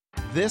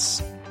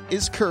This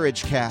is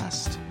Courage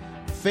Cast.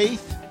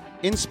 Faith,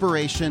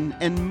 inspiration,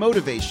 and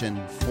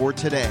motivation for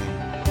today.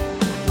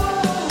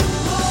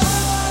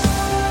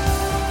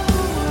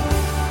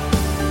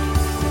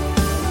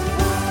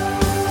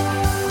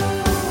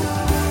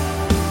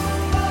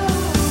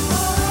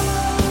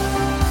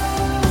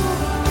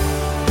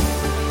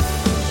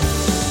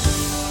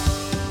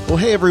 Well,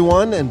 hey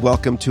everyone, and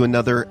welcome to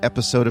another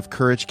episode of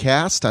Courage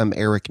Cast. I'm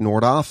Eric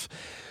Nordoff.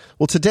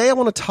 Well, today I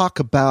want to talk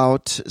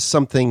about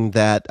something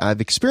that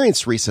I've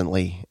experienced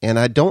recently, and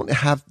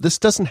this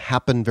doesn't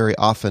happen very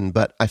often,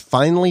 but I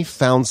finally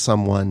found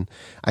someone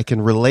I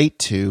can relate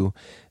to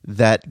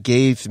that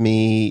gave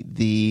me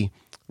the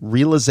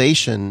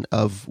realization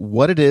of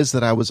what it is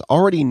that I was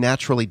already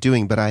naturally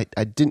doing, but I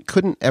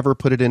couldn't ever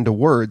put it into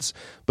words.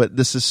 But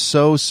this is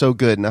so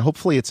good, and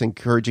hopefully it's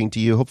encouraging to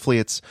you. Hopefully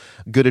it's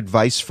good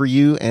advice for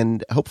you,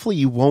 and hopefully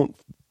you won't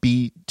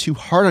be too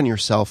hard on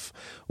yourself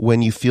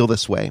when you feel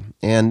this way.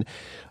 And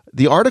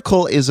the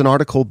article is an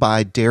article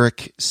by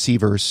Derek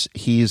Sivers.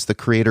 He's the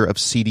creator of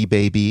CD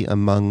Baby,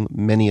 among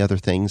many other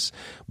things.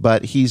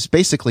 But he's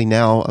basically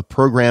now a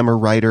programmer,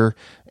 writer,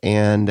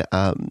 and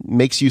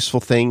makes useful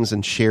things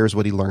and shares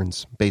what he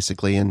learns,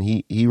 basically. And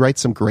he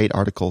writes some great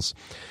articles.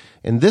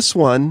 And this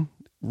one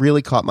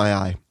really caught my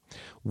eye.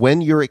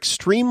 When you're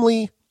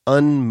extremely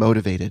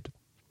unmotivated.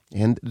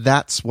 And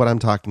that's what I'm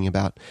talking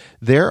about.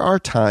 There are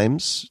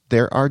days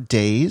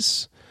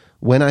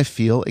when I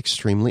feel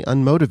extremely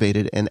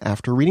unmotivated. And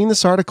after reading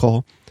this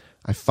article,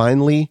 I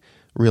finally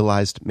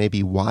realized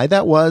maybe why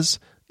that was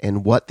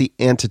and what the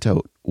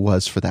antidote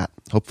was for that.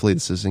 Hopefully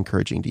this is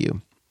encouraging to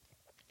you.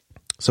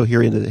 So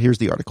here's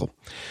the article.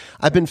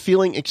 I've been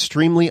feeling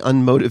extremely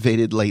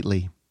unmotivated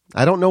lately.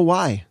 I don't know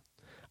why.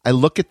 I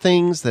look at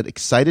things that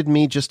excited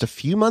me just a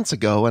few months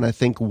ago and I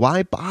think,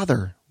 why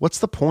bother? What's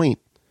the point?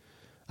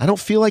 I don't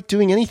feel like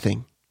doing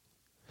anything.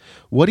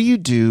 What do you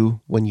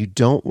do when you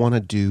don't want to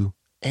do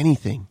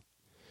anything?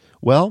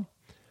 Well,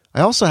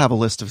 I also have a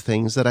list of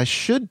things that I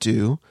should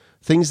do,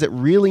 things that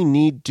really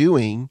need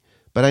doing,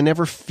 but I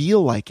never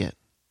feel like it.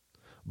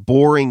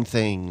 Boring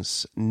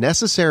things,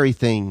 necessary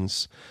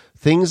things,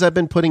 things I've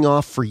been putting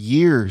off for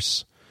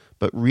years,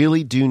 but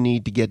really do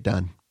need to get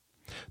done.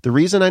 The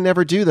reason I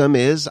never do them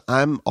is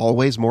I'm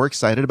always more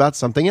excited about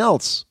something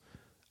else.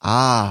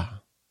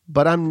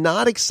 But I'm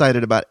not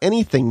excited about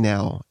anything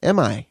now, am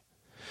I?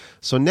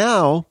 So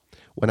now,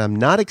 when I'm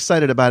not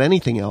excited about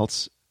anything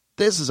else,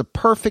 this is a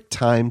perfect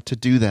time to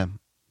do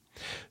them.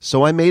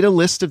 So I made a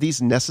list of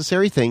these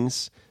necessary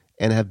things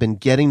and have been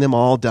getting them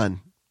all done.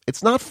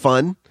 It's not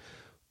fun,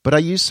 but I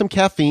use some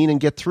caffeine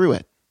and get through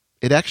it.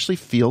 It actually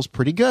feels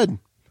pretty good.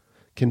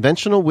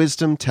 Conventional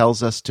wisdom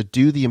tells us to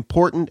do the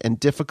important and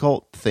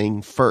difficult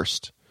thing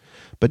first.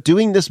 But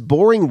doing this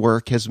boring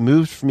work has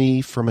moved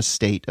me from a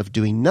state of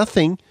doing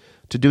nothing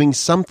to doing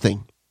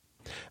something.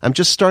 I'm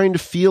just starting to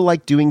feel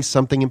like doing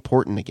something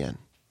important again.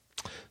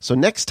 So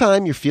next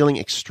time you're feeling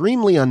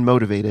extremely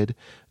unmotivated,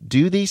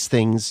 do these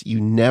things you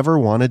never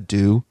want to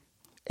do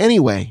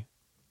anyway.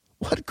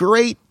 What a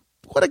great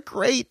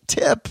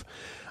tip.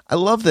 I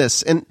love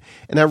this. And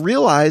I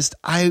realized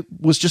I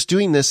was just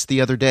doing this the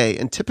other day.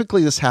 And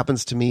typically this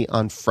happens to me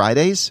on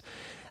Fridays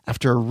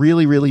after a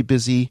really, really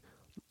busy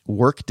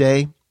work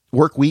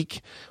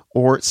week.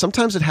 Or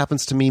sometimes it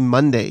happens to me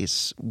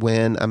Mondays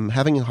when I'm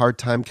having a hard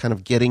time kind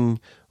of getting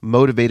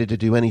motivated to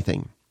do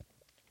anything.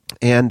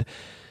 And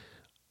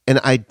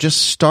I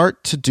just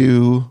start to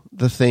do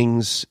the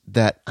things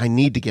that I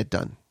need to get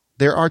done.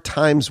 There are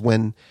times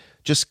when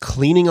just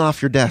cleaning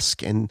off your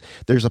desk and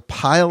there's a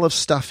pile of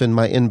stuff in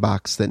my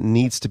inbox that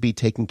needs to be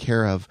taken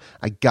care of.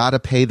 I got to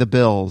pay the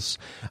bills.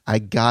 I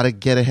got to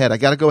get ahead. I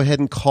got to go ahead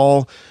and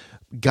call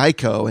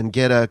Geico and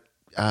get a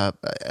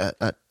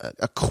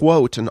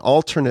quote, an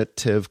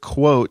alternative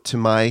quote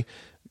to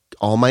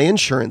all my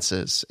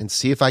insurances and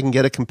see if I can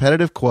get a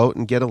competitive quote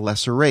and get a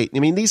lesser rate. I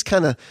mean, these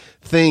kind of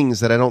things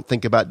that I don't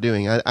think about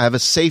doing. I have a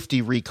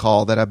safety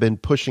recall that I've been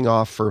pushing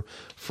off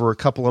for a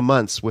couple of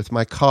months with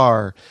my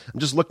car. I'm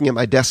just looking at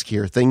my desk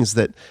here, things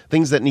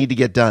that need to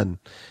get done.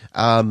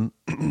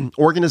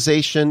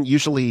 Organization,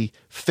 usually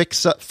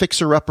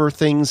fixer-upper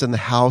things in the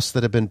house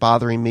that have been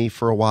bothering me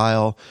for a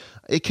while.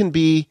 It can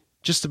be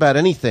just about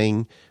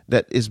anything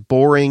that is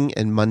boring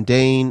and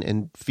mundane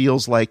and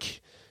feels like,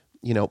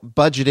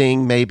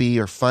 budgeting maybe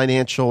or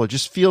financial. It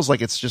just feels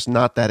like it's just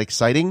not that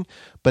exciting,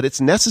 but it's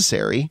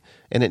necessary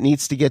and it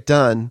needs to get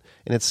done.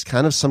 And it's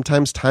kind of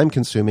sometimes time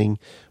consuming,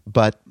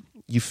 but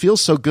you feel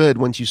so good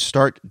once you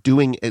start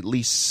doing at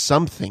least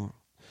something.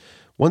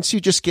 Once you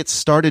just get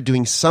started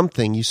doing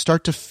something, you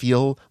start to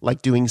feel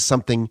like doing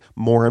something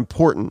more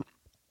important.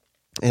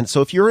 And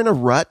so if you're in a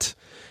rut,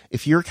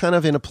 if you're kind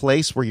of in a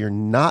place where you're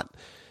not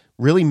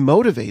really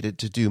motivated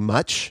to do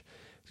much,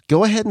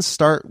 go ahead and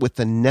start with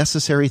the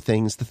necessary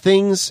things, the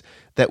things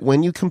that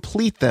when you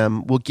complete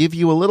them will give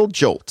you a little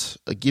jolt,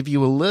 give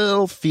you a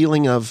little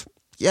feeling of,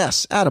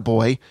 yes,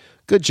 attaboy,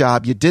 good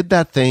job, you did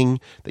that thing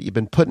that you've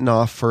been putting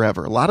off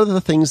forever. A lot of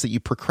the things that you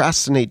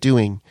procrastinate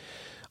doing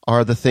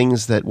are the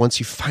things that once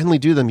you finally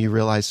do them, you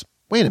realize,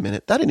 wait a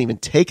minute, that didn't even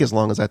take as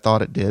long as I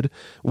thought it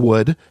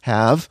would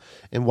have.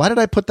 And why did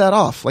I put that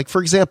off? Like,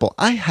 for example,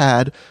 I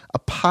had a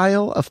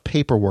pile of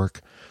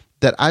paperwork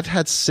that I've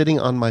had sitting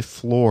on my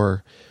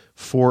floor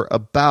for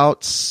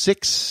about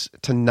 6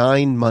 to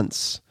 9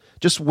 months,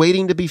 just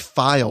waiting to be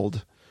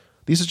filed.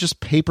 These are just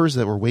papers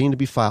that were waiting to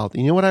be filed.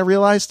 You know what I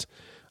realized?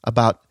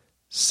 About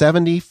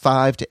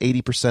 75 to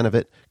 80% of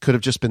it could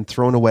have just been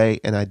thrown away,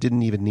 and I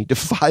didn't even need to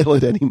file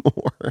it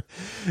anymore.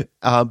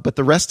 But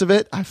the rest of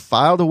it, I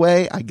filed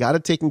away. I got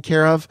it taken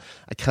care of.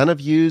 I kind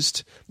of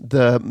used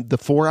the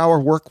 4-hour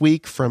work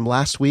week from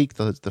last week,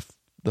 the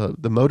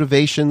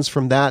motivations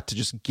from that to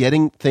just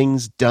getting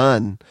things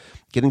done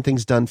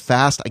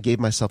fast. I gave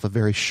myself a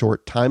very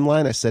short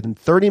timeline. I said, in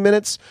 30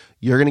 minutes,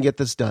 you're going to get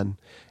this done.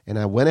 And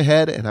I went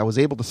ahead and I was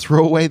able to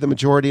throw away the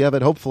majority of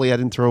it. Hopefully I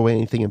didn't throw away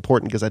anything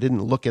important because I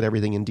didn't look at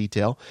everything in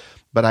detail,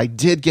 but I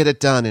did get it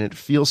done and it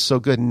feels so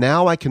good.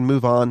 Now I can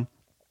move on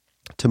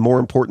to more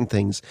important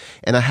things.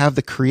 And I have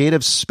the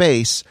creative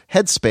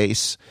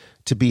headspace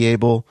to be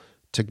able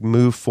to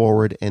move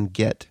forward and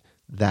get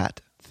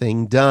that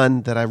thing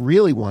done that I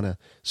really want to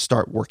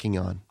start working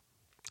on.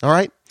 All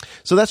right.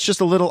 So that's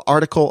just a little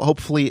article.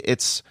 Hopefully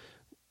it's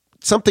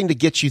something to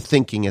get you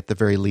thinking at the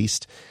very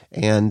least.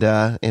 And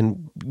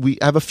we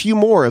have a few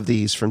more of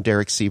these from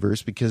Derek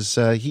Sievers because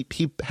he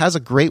has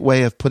a great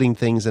way of putting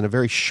things in a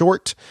very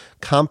short,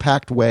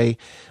 compact way.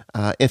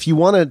 If you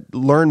want to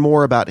learn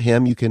more about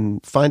him, you can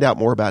find out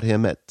more about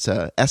him at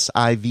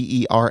sivers.org.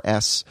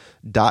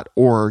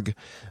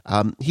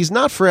 He's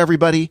not for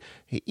everybody.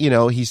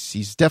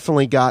 He's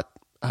definitely got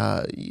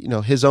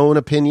his own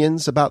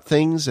opinions about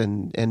things,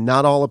 and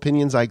not all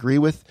opinions I agree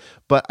with,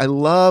 but I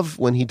love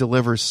when he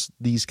delivers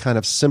these kind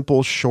of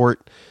simple,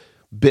 short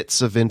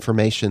bits of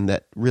information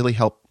that really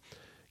help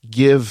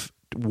give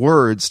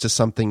words to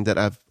something that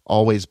I've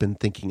always been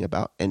thinking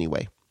about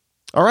anyway.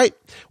 All right.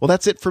 Well,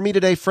 that's it for me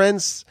today,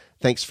 friends.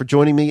 Thanks for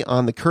joining me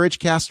on the Courage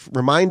Cast.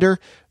 Reminder,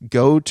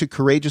 go to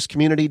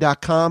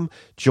courageouscommunity.com,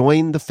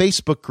 join the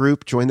Facebook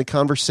group, join the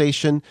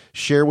conversation,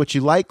 share what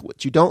you like,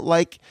 what you don't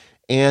like,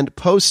 and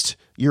post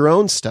your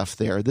own stuff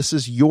there. This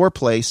is your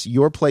place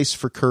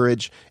for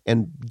courage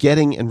and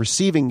getting and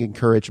receiving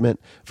encouragement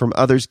from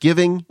others,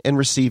 giving and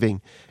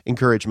receiving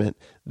encouragement.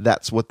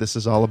 That's what this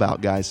is all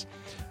about, guys.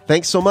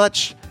 Thanks so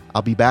much.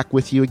 I'll be back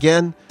with you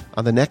again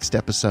on the next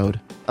episode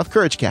of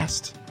Courage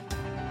Cast.